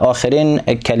 و آخرین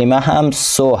کلمه هم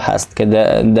so هست که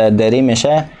دری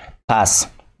میشه پس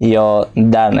یا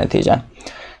در نتیجه.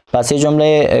 پس این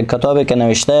جمله کتابی که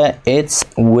نوشته it's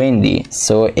windy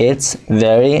so it's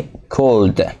very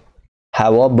cold.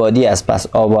 هوا بادی است پس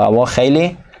آب و هوا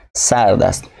خیلی سرد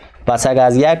است. پس اگر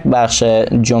از یک بخش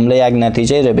جمله یک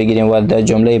نتیجه رو بگیریم و در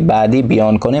جمله بعدی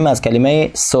بیان کنیم از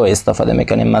کلمه so استفاده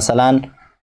میکنیم. مثلا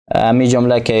می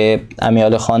جمله که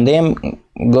امیال خواندیم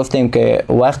گفتیم که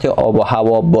وقتی آب و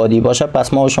هوا بادی باشه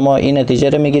پس ما و شما این نتیجه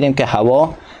رو میگیریم که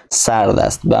هوا سرد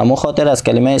است. به همون خاطر از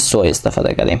کلمه so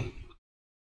استفاده کردیم.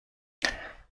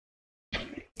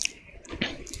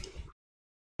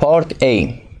 Part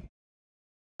A.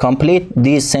 Complete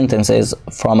these sentences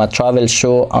from a travel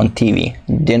show on TV.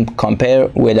 Then compare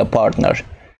with a partner.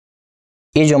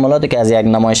 این جملاتی که از یک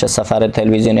نمایش سفر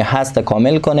تلویزیونی هست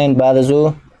کامل کنین، بعد از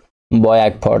او با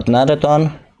یک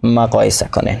پارتنرتان مقایسه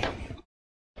کنین.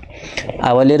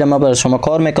 اولی رو ما برای شما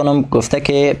کار میکنم. گفته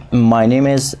که My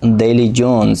name is Daily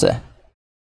Jones.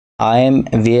 I am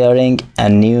wearing a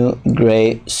new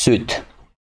gray suit.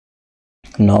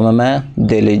 نام من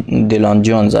دیلان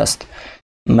جونز است.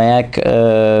 من یک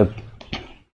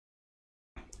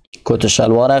کت و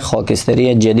شلوار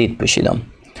خاکستری جدید پوشیدم.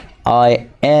 I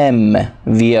am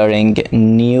wearing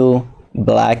new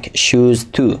black shoes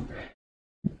too.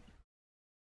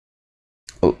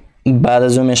 بعد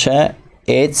از اون میشه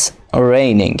It's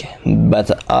raining but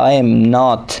I am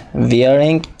not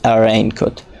wearing a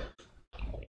raincoat.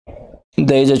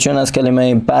 دیگه چون از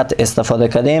کلمه but استفاده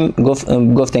کردیم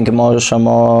گفتیم که ما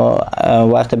شما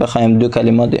وقتی بخوایم دو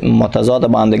کلمات متضاد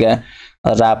با هم دیگه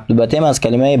ربط بدیم از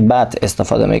کلمه but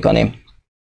استفاده میکنیم.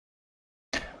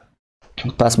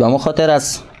 پس به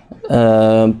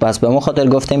مون خاطر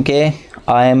گفتیم که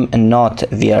I am not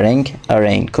wearing a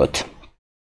raincoat.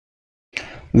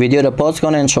 ویدیو رو پاس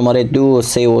کنین، شماره 2،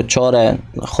 3 و 4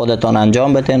 خودتان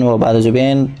انجام بدین و بعد از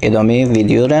بیاین ادامه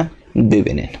ویدیو رو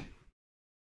ببینین.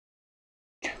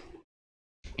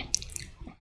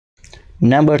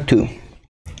 Number 2.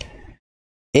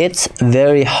 It's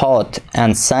very hot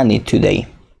and sunny today.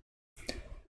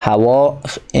 هوا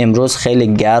امروز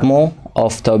خیلی گرم و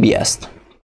آفتابی است.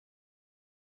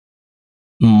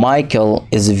 Michael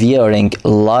is wearing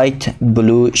light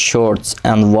blue shorts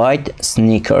and white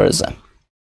sneakers.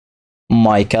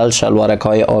 مایکل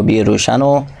شلوارک‌های آبی روشن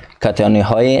و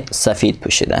کتانی‌های سفید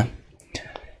پوشیده.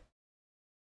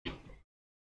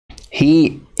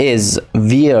 He is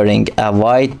wearing a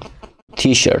white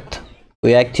t-shirt. او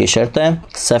یک تیشرت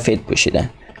سفید پوشیده.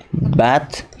 But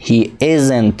he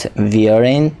isn't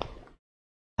wearing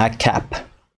a cap.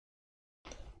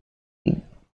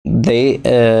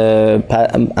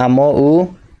 اما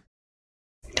او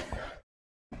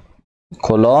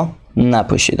کلاه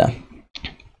نپوشیده.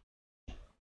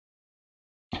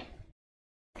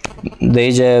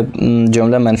 دیگه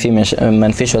جمله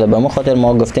منفی شده، به ما خاطر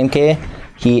ما گفتیم که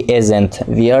he isn't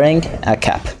wearing a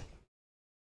cap.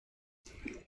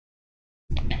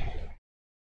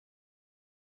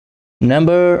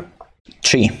 Number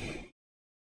 3.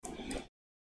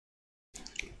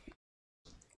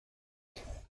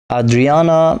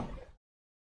 Adriana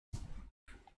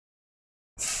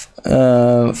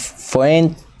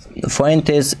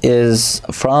Fuentes is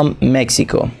from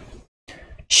Mexico.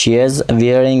 She is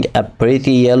wearing a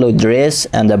pretty yellow dress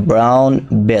and a brown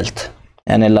belt.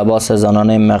 یعنی لباس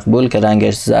زنانه مقبول که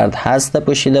رنگش زرد هست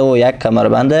پوشیده و یک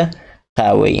کمربند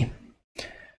قهوه‌ای.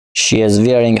 She is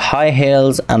wearing high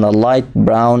heels and a light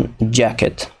brown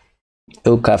jacket.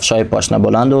 او کفشای پاشنه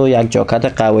بلند و یک جاکت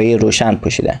قهوه‌ای روشن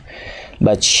پوشیده.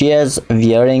 But she is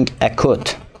wearing a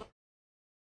coat.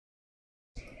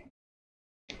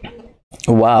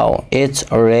 Wow, it's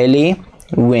really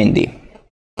windy.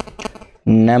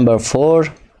 Number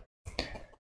 4.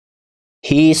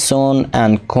 He-sun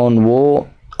and Konwo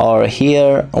are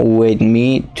here with me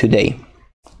today.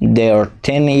 They are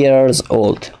 10 years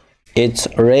old. It's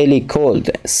really cold,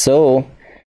 so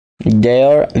they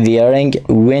are wearing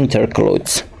winter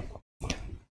clothes.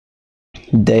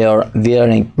 They are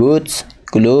wearing boots,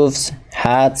 gloves,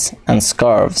 hats, and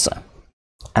scarves.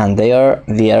 And they are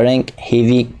wearing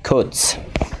heavy coats.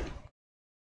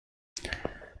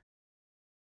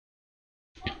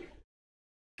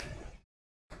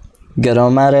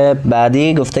 گرامر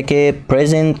بعدی گفته که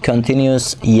present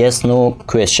continuous yes no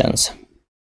questions.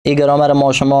 این گرامر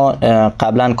ما شما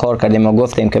قبلا کار کردیم و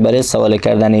گفتیم که برای سوال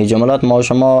کردن این جملات ما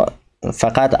شما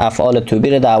فقط افعال تو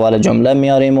بی در اول جمله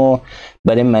میاریم و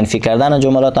برای منفی کردن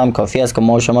جملات هم کافی است که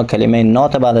ما شما کلمه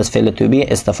نات بعد از فعل تو بی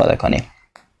استفاده کنیم.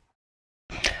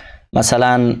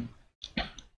 مثلا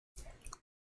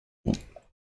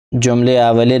جمله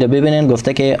اولی رو ببینین،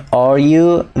 گفته که are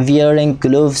you wearing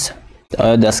gloves؟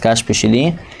 آیا دستکش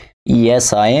پوشیدی؟ Yes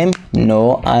I am.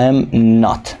 No I am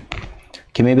not.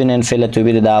 که میبینین فعل تو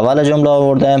بی در اول جمله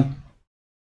آورده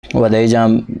و در اینجا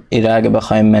هم ایره اگه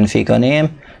بخوایم منفی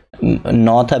کنیم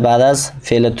نات بعد از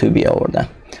فعل تو بی آورده.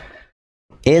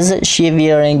 Is she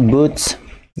wearing boots?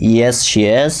 Yes she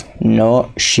is. No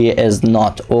she is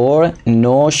not. Or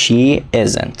no she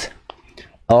isn't.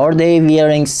 Are they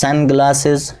wearing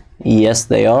sunglasses? Yes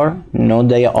they are. No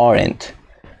they aren't.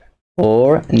 Or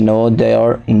no they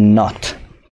are not.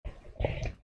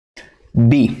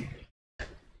 B.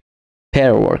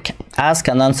 Pair work. Ask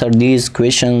and answer these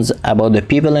questions about the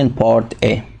people in part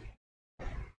A.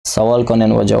 سوال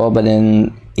کنین و جواب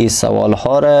بدین این سوال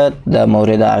ها را در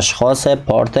مورد اشخاص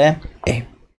پارت A.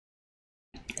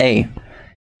 A.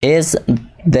 Is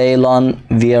Dylan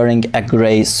wearing a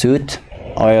gray suit?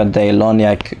 آیا دیلان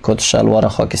یک کت شلوار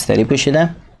خاکستری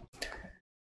پوشیده؟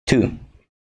 2.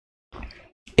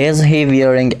 Is he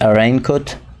wearing a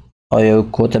raincoat? آیا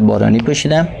کت بارانی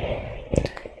پوشیده؟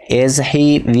 Is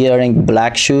he wearing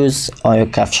black shoes? آیا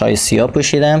کفشای سیاه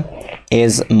پوشیده؟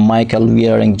 Is Michael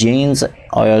wearing jeans?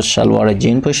 آیا شلوار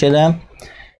جین پوشیده؟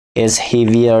 Is he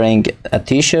wearing a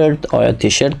t-shirt? آیا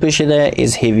تیشرت پوشیده؟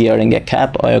 Is he wearing a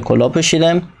cap? آیا کلاه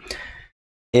پوشیده؟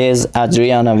 Is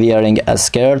Adriana wearing a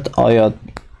skirt? آیا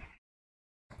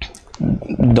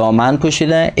دامن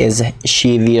پوشیده؟ Is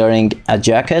she wearing a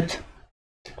jacket?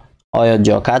 آیا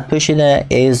جاکت پوشیده؟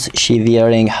 Is she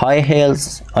wearing high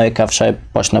heels؟ آیا کفشای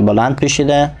پاشنه بلند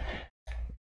پوشیده؟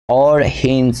 Are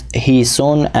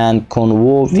he-sun and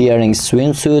Konwo wearing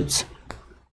swimsuits؟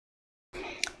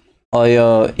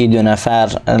 آیا این دو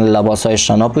نفر لباس های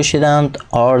شنا پوشیدند؟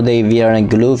 Are they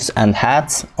wearing gloves and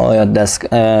hats؟ آیا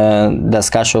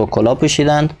دستکش و کلاه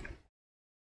پوشیدند؟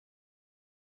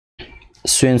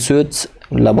 swimsuits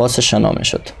لباس شنا می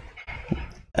شد.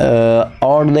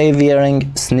 Are they wearing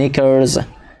sneakers؟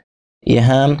 یه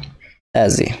هم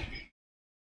ازی.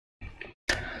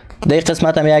 در این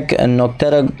قسمت هم یک نکته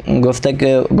را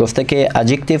گفته که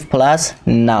adjective plus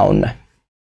noun.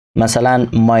 مثلا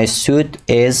my suit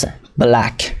is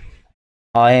black.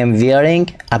 I am wearing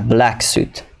a black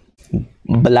suit.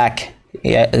 black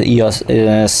یا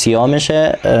سیاه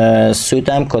میشه، سوت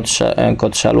هم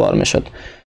کت شلوار میشد.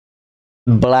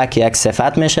 black یک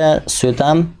صفت میشه، سوت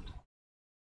هم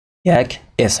یک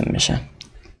اسم میشه.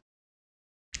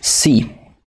 C.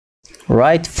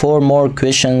 Write 4 more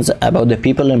questions about the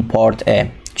people in part A.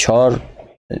 4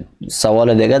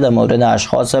 سوال دیگه در مورد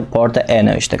اشخاص پارت A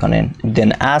نوشته کنین.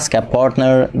 Then ask a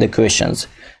partner the questions.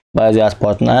 بعضی از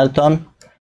پارتنرتان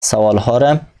سوال ها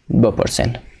را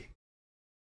بپرسین.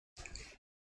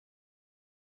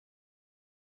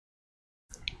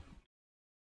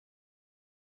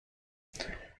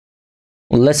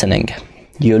 Listening.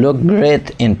 You look great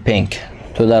in pink.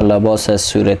 تو در لباس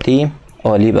صورتی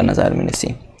عالی به نظر می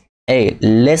رسی. A.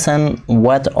 Listen.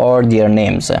 What are their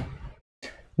names?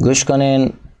 گوش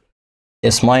کنین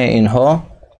اسمای اینها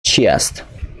چی است.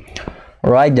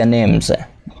 Write the names.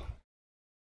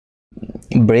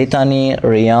 Brittany,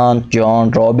 Ryan,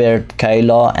 John, Robert,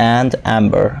 Kayla and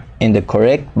Amber in the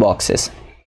correct boxes.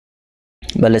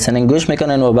 به listening گوش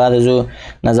میکنین و بعد از او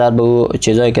نظر به او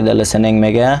چیزایی که در listening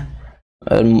میگه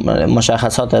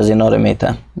مشخصات از اینا رو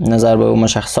میته. نظر به او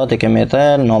مشخصاتی که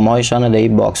میته نامهایشان در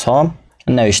این باکس ها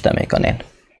نوشته میکنین.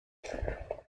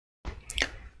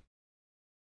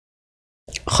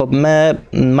 خب من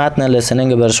متن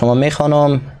listening بر شما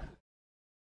میخوانم.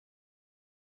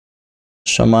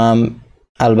 شما هم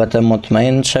البته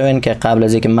مطمئن شوین که قبل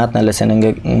از اینکه متن listening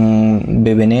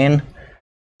ببینین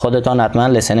خودتان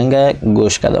حتما listening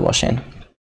گوش کرده باشین.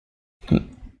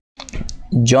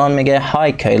 جان میگه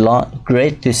Hi Kayla,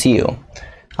 great to see you.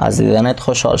 از دیدنت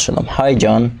خوشحال شدم. Hi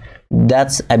John,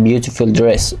 that's a beautiful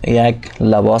dress. یک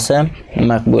لباس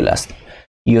مقبول است.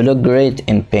 You look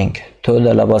great in pink. تو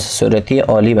در لباس صورتی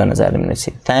عالی به نظر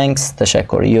میرسی. Thanks,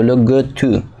 تشکر. You look good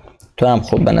too. تو هم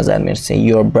خوب به نظر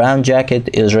میرسی. Your brown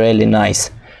jacket is really nice.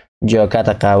 جاکت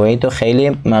قهوه‌ای تو خیلی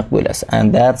مقبول است.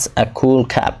 And that's a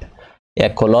cool cap.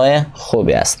 یک کلاه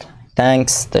خوبی است.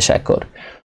 Thanks, تشکر.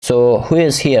 So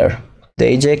who is here?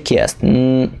 دیجه کی است؟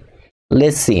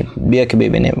 Let's see. بیا که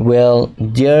ببینیم. Well,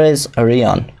 there is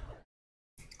Ryan.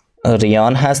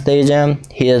 ریان هست دیجه.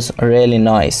 He is really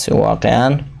nice.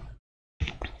 واقعا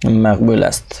مقبول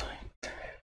است.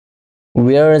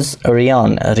 Where is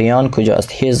Ryan? ریان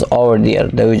کجاست؟ He is over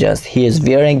there. دوجاست. He is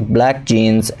wearing black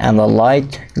jeans and a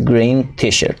light green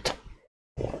t-shirt.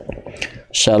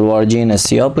 شلوار جین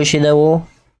سیاه پوشیده و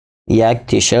یک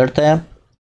تیشرت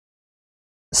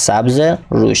سبز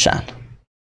روشن.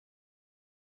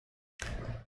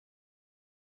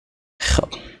 خب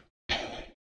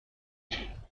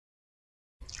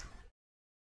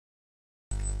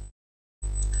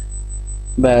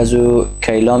بعضو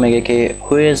کیلا میگه که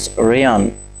Who is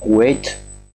Ryan? Wait.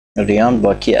 ریان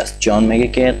با کی است؟ جان میگه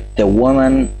که The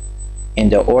woman in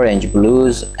the orange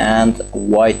blues and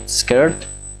white skirt.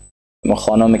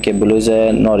 خانمی که بلوز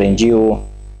نارنجی و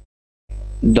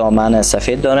دامن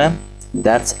سفید داره.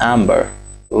 That's Amber.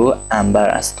 او امبر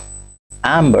است.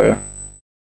 Amber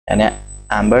یعنی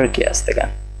امبر کی است دیگه؟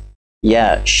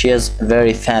 Yeah, she is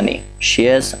very funny. She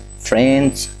is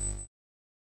friends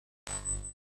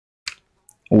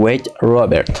with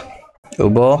Robert. او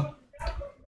با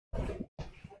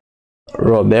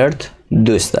رابرت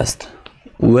دوست است.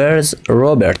 Where's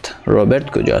Robert?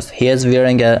 Robert کجاست؟ He is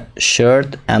wearing a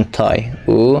shirt and tie.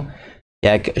 او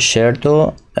یک شرت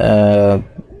و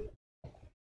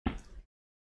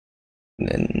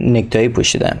نکتایی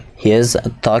پوشیده. He is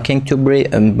talking to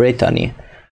Brittany.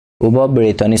 او با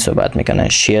بریتانی صحبت میکنه.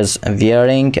 She is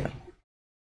wearing.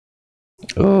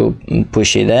 او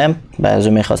پوشیده.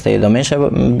 بعضو میخواسته ادامه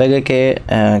بگه که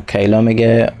کیلا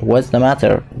میگه What's the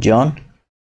matter, John?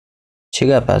 چی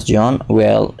گپ است جان؟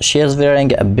 Well, she is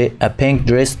wearing a pink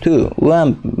dress too. او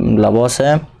هم لباس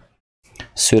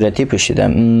صورتی پوشیده.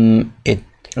 It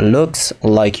looks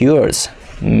like yours.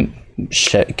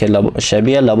 که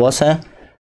شبیه لباس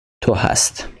تو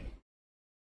هست.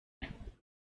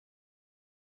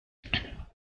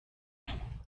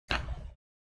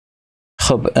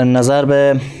 خب نظر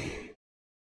به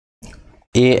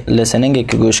این listening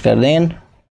که گوش کردین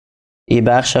این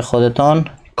بخش خودتان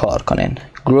کار کنین.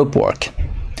 Group work.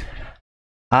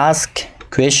 Ask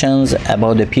questions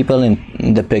about the people in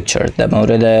the picture. در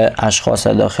مورد اشخاص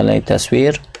داخل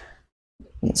تصویر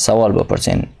سوال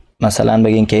بپرسین. مثلا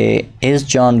بگین که Is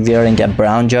John wearing a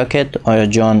brown jacket? آیا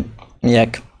جان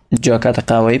یک جاکت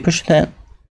قهوه‌ای پوشیده؟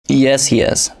 Yes,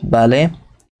 he is. بله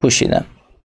پوشیده.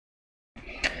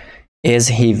 Is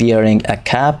he wearing a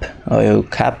cap? آیا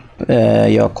کپ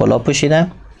یا کلاه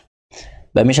پوشیده؟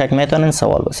 به می شکل میتونین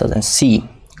سوال بسازین. C.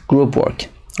 Group work.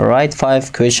 Write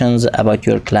 5 questions about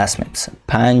your classmates.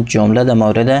 5 جمله در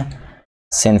مورد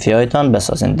صنفی هایتان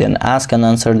بسازین. Then ask and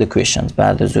answer the questions.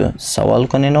 بعد از او سوال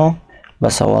کنین و به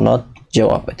سوالات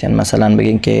جواب بدین. مثلا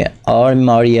بگین که Are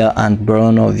Maria and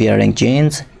Bruno wearing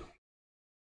jeans?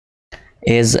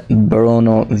 Is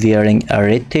Bruno wearing a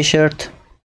red t-shirt?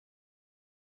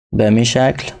 به می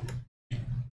شکل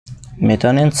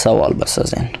میتونین سوال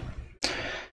بسازین.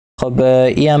 خب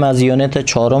این هم از یونیت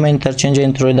 4 اينترچنج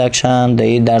اینترودکشن. در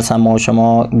این درس هم ما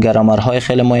شما گرامرهای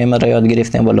خیلی مهم را یاد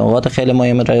گرفتیم و لغات خیلی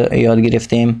مهم را یاد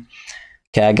گرفتیم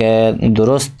که اگه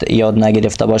درست یاد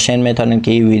نگرفته باشین میتونین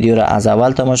که این ویدیو را از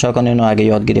اول تماشا کنین و اگه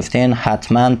یاد گرفتین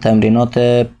حتما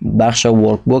تمرینات بخش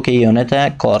ورک بوک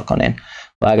یونیت کار کنین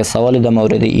و اگه سوال در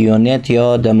مورد یونیت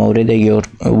یا در مورد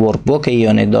ورک بوک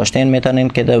یونیت داشتین میتونین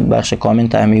که در بخش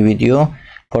کامنت همین ویدیو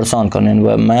پرسان کنین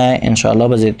و من انشاءالله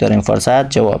به زودترین فرصت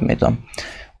جواب میدم.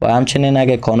 و همچنین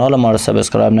اگه کانال ما رو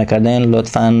سابسکرایب نکردین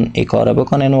لطفاً این کار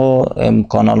بکنین و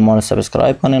کانال ما رو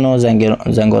سابسکرایب کنین و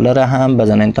زنگوله رو هم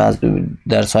بزنین تا از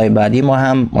درس‌های بعدی ما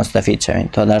هم مستفید شوین.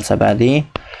 تا درس بعدی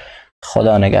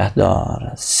خدا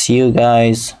نگهدار. See you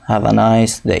guys. Have a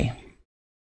nice day.